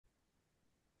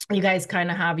you guys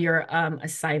kind of have your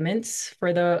assignments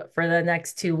for the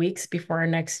next 2 weeks before our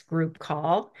next group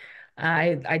call.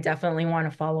 I definitely want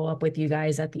to follow up with you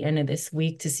guys at the end of this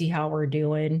week to see how we're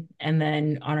doing. And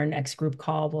then on our next group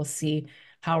call, we'll see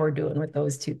how we're doing with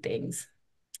those two things.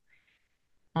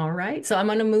 All right. So I'm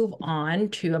going to move on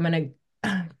to, I'm going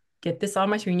to get this on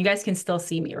my screen. You guys can still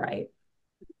see me, right?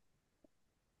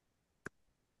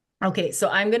 Okay, so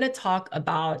I'm going to talk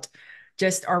about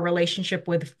just our relationship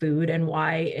with food and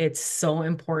why it's so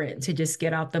important to just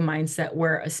get out the mindset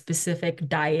where a specific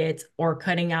diet or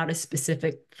cutting out a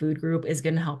specific food group is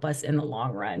going to help us in the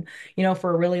long run.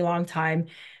 For a really long time,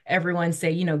 everyone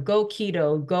say, go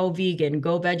keto, go vegan,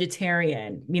 go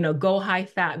vegetarian, go high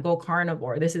fat, go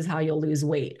carnivore. This is how you'll lose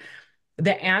weight.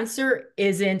 The answer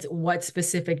isn't what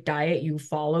specific diet you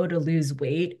follow to lose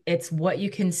weight. It's what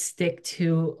you can stick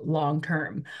to long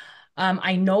term.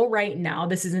 I know right now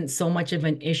this isn't so much of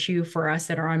an issue for us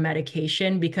that are on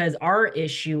medication because our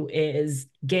issue is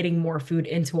getting more food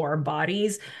into our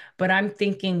bodies, but I'm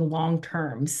thinking long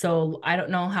term. So I don't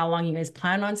know how long you guys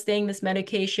plan on staying this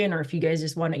medication or if you guys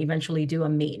just want to eventually do a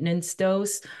maintenance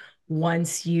dose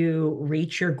once you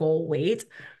reach your goal weight.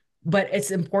 But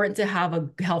it's important to have a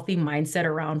healthy mindset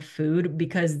around food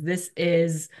because this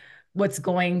is what's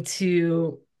going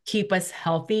to keep us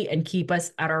healthy and keep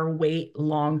us at our weight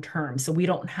long term. So we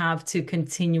don't have to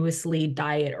continuously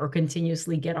diet or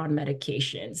continuously get on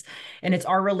medications. And it's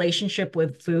our relationship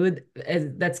with food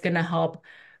that's going to help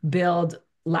build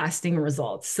lasting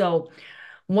results. So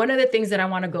one of the things that I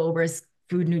want to go over is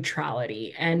food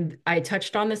neutrality. And I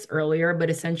touched on this earlier, but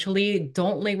essentially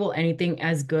don't label anything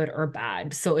as good or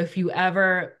bad. So if you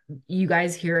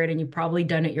guys hear it and you've probably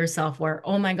done it yourself where,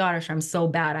 oh my gosh, I'm so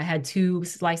bad. I had 2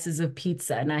 slices of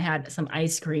pizza and I had some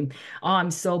ice cream. Oh,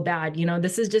 I'm so bad.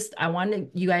 This is just, I wanted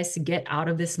you guys to get out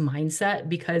of this mindset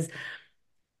because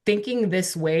thinking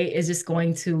this way is just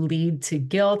going to lead to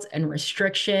guilt and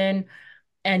restriction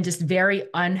and just very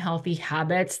unhealthy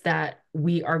habits that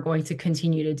we are going to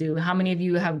continue to do. How many of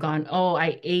you have gone, oh,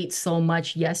 I ate so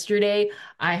much yesterday.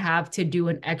 I have to do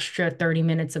an extra 30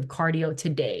 minutes of cardio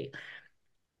today.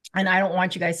 And I don't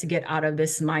want you guys to get out of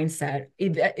this mindset.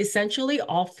 Essentially,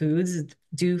 all foods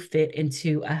do fit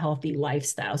into a healthy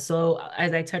lifestyle. So,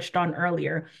 as I touched on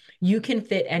earlier, you can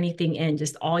fit anything in,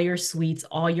 just all your sweets,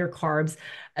 all your carbs,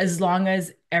 as long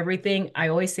as everything, I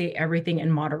always say everything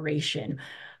in moderation.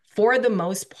 For the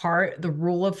most part, the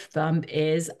rule of thumb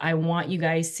is I want you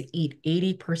guys to eat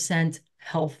 80%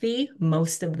 healthy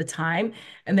most of the time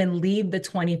and then leave the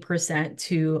 20%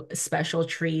 to special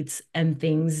treats and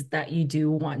things that you do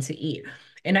want to eat.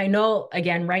 And I know,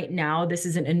 again, right now, this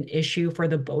isn't an issue for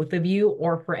the both of you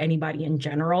or for anybody in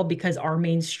general, because our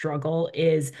main struggle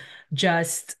is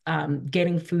just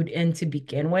getting food in to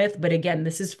begin with. But again,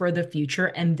 this is for the future.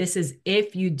 And this is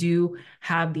if you do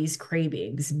have these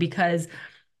cravings, because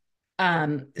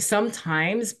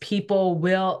sometimes people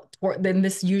will, then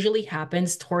this usually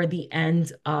happens toward the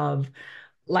end of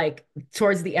like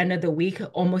towards the end of the week,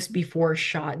 almost before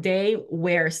shot day,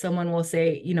 where someone will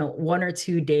say, 1 or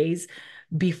 2 days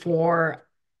before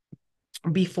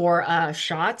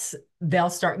shots, they'll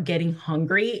start getting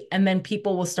hungry and then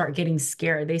people will start getting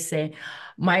scared. They say,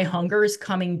 my hunger is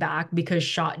coming back because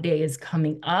shot day is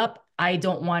coming up. I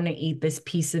don't want to eat this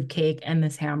piece of cake and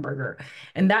this hamburger.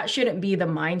 And that shouldn't be the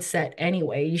mindset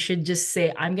anyway. You should just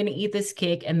say, I'm going to eat this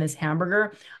cake and this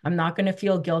hamburger. I'm not going to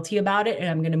feel guilty about it and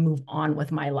I'm going to move on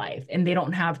with my life. And they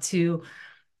don't have to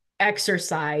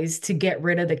exercise to get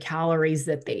rid of the calories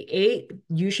that they ate.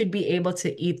 You should be able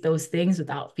to eat those things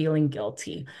without feeling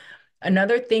guilty.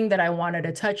 Another thing that I wanted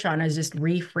to touch on is just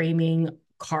reframing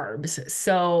carbs.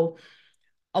 So,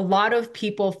 a lot of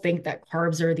people think that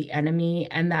carbs are the enemy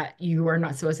and that you are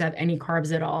not supposed to have any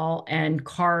carbs at all. And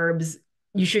carbs,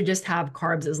 you should just have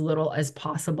carbs as little as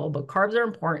possible. But carbs are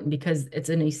important because it's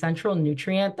an essential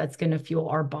nutrient that's going to fuel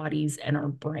our bodies and our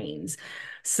brains.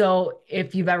 So,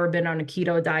 if you've ever been on a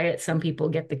keto diet, some people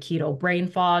get the keto brain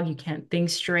fog. You can't think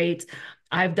straight.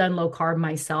 I've done low carb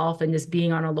myself, and just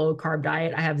being on a low carb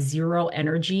diet, I have zero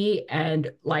energy and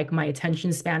like my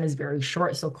attention span is very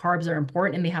short. So, carbs are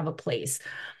important and they have a place.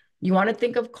 You want to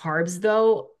think of carbs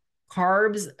though.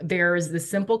 Carbs, there's the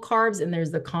simple carbs and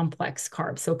there's the complex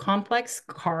carbs. So complex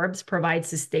carbs provide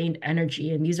sustained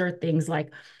energy. And these are things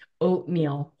like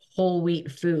oatmeal, whole wheat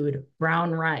food,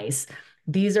 brown rice.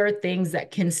 These are things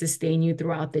that can sustain you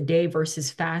throughout the day versus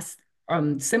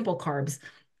simple carbs.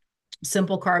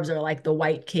 Simple carbs are like the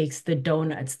white cakes, the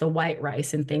donuts, the white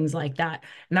rice, and things like that.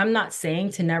 And I'm not saying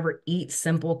to never eat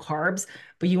simple carbs,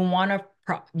 but you want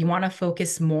to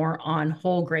focus more on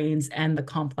whole grains and the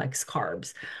complex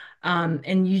carbs.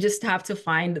 And you just have to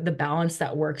find the balance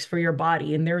that works for your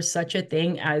body. And there's such a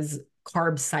thing as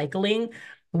carb cycling,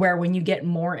 where when you get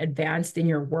more advanced in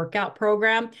your workout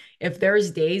program, if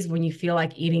there's days when you feel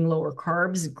like eating lower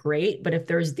carbs, great. But if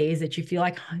there's days that you feel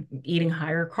like eating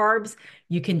higher carbs,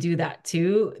 you can do that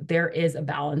too. There is a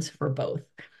balance for both.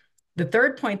 The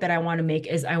third point that I want to make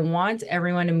is I want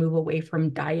everyone to move away from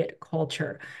diet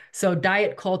culture. So,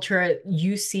 diet culture,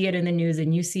 you see it in the news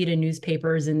and you see it in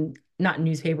newspapers and not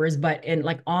newspapers, but in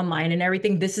like online and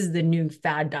everything. This is the new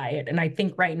fad diet. And I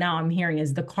think right now I'm hearing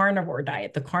is the carnivore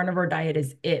diet. The carnivore diet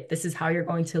is it. This is how you're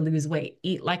going to lose weight.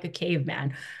 Eat like a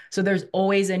caveman. So, there's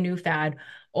always a new fad,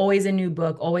 always a new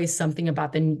book, always something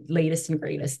about the latest and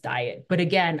greatest diet. But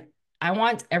again, I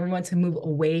want everyone to move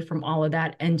away from all of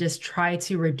that and just try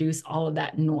to reduce all of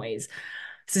that noise.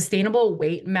 Sustainable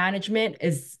weight management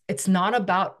is it's not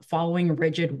about following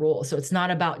rigid rules. So it's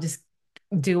not about just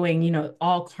doing,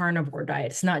 all carnivore diet.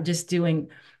 It's not just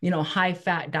doing, high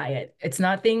fat diet. It's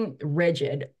nothing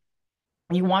rigid.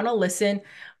 You want to listen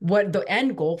what the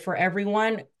end goal for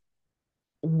everyone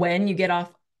when you get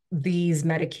off these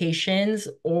medications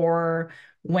or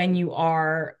when you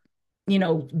are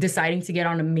deciding to get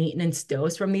on a maintenance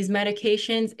dose from these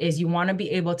medications is you want to be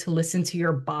able to listen to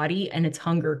your body and its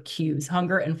hunger cues,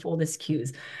 hunger and fullness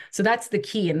cues. So that's the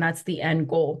key and that's the end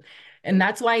goal. And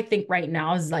that's why I think right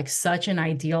now is like such an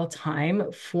ideal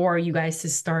time for you guys to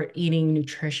start eating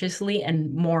nutritiously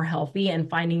and more healthy and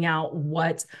finding out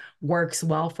what works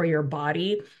well for your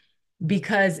body.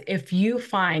 Because if you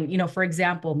find, for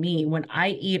example, me, when I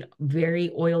eat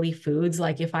very oily foods,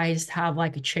 like if I just have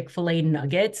like a Chick-fil-A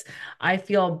nuggets, I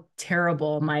feel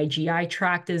terrible. My GI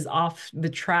tract is off the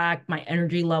track. My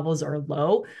energy levels are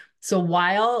low. So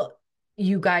while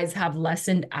you guys have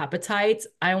lessened appetites,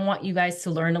 I want you guys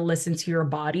to learn to listen to your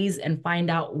bodies and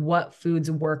find out what foods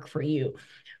work for you.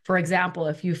 For example,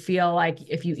 if you feel like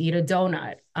if you eat a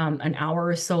donut, an hour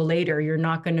or so later, you're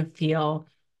not going to feel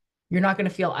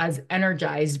as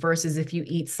energized versus if you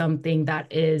eat something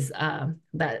that is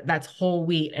that's whole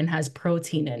wheat and has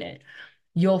protein in it.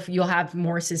 You'll have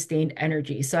more sustained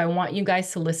energy. So I want you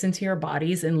guys to listen to your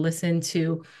bodies and listen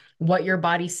to what your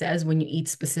body says when you eat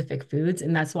specific foods.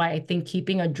 And that's why I think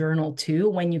keeping a journal too,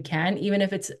 when you can, even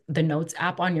if it's the notes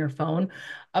app on your phone,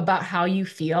 about how you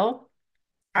feel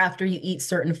after you eat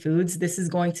certain foods, this is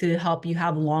going to help you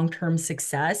have long-term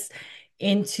success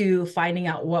into finding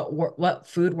out what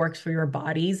food works for your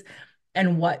bodies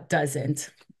and what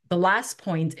doesn't. The last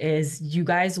point is you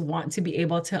guys want to be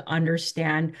able to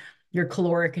understand your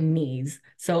caloric needs.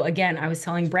 So again, I was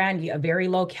telling Brandy, a very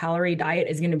low calorie diet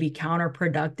is going to be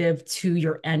counterproductive to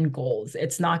your end goals.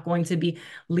 It's not going to be.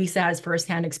 Lisa has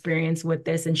firsthand experience with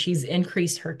this, and she's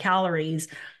increased her calories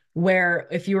where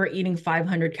if you were eating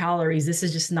 500 calories, this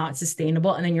is just not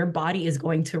sustainable. And then your body is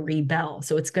going to rebel.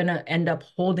 So it's going to end up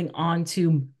holding on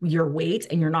to your weight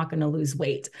and you're not going to lose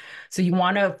weight. So you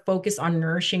want to focus on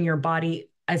nourishing your body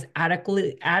as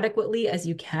adequately as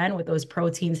you can with those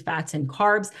proteins, fats, and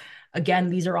carbs. Again,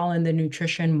 these are all in the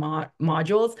nutrition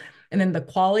modules. And then the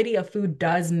quality of food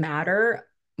does matter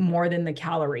more than the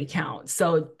calorie count.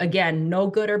 So again, no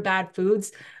good or bad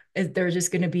foods, there's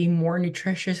just going to be more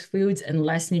nutritious foods and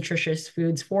less nutritious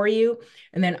foods for you.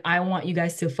 And then I want you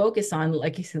guys to focus on,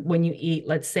 like you said, when you eat,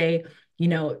 let's say,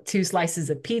 2 slices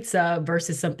of pizza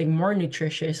versus something more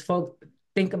nutritious,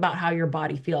 think about how your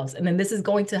body feels. And then this is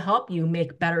going to help you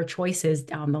make better choices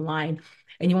down the line.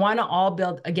 And you want to all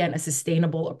build, again, a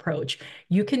sustainable approach.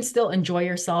 You can still enjoy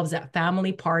yourselves at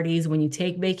family parties when you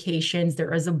take vacations.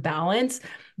 There is a balance.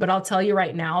 But I'll tell you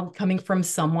right now, coming from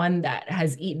someone that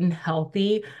has eaten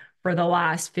healthy for the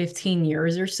last 15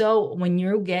 years or so, when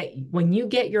you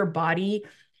get your body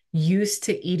used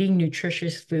to eating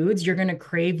nutritious foods, you're going to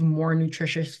crave more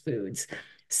nutritious foods.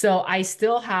 So I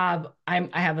have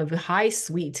a high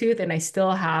sweet tooth and I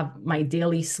still have my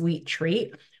daily sweet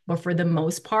treat. But for the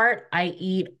most part, I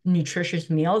eat nutritious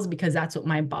meals because that's what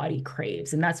my body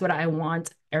craves. And that's what I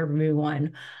want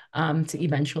everyone to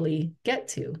eventually get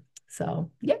to.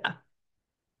 So, yeah.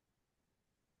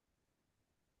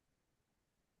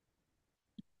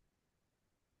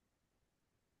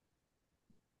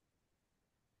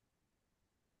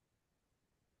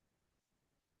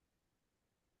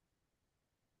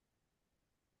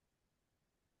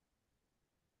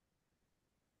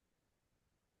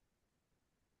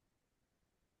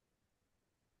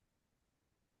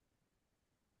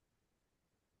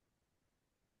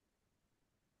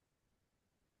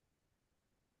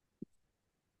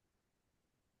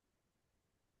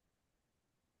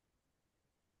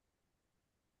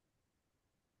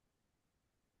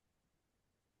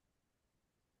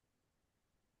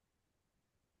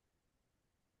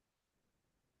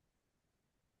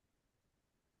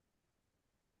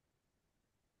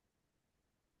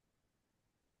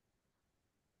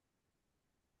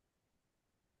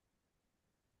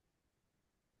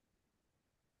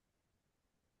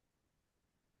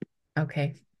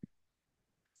 Okay.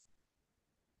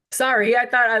 Sorry, I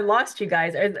thought I lost you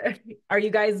guys. Are you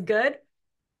guys good?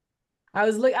 I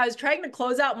was trying to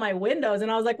close out my windows and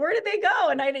I was like, where did they go?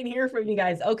 And I didn't hear from you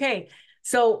guys. Okay.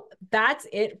 So that's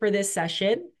it for this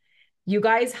session. You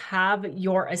guys have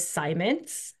your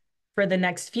assignments for the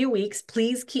next few weeks.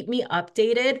 Please keep me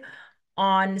updated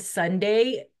on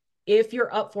Sunday. If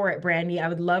you're up for it, Brandy, I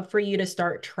would love for you to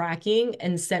start tracking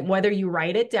and send, whether you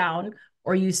write it down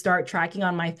or you start tracking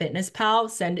on MyFitnessPal,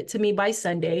 send it to me by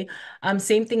Sunday.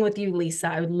 Same thing with you, Lisa.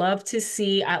 I would love to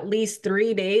see at least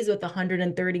 3 days with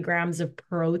 130 grams of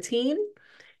protein,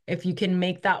 if you can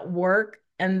make that work.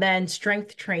 And then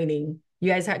strength training.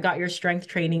 You guys got your strength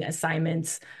training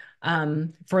assignments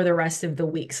for the rest of the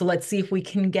week. So let's see if we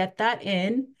can get that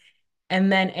in.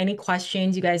 And then any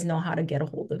questions, you guys know how to get a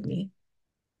hold of me.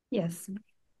 Yes.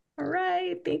 All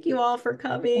right. Thank you all for Thank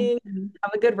coming. you.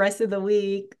 Have a good rest of the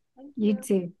week. You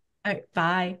too. All right.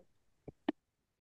 Bye.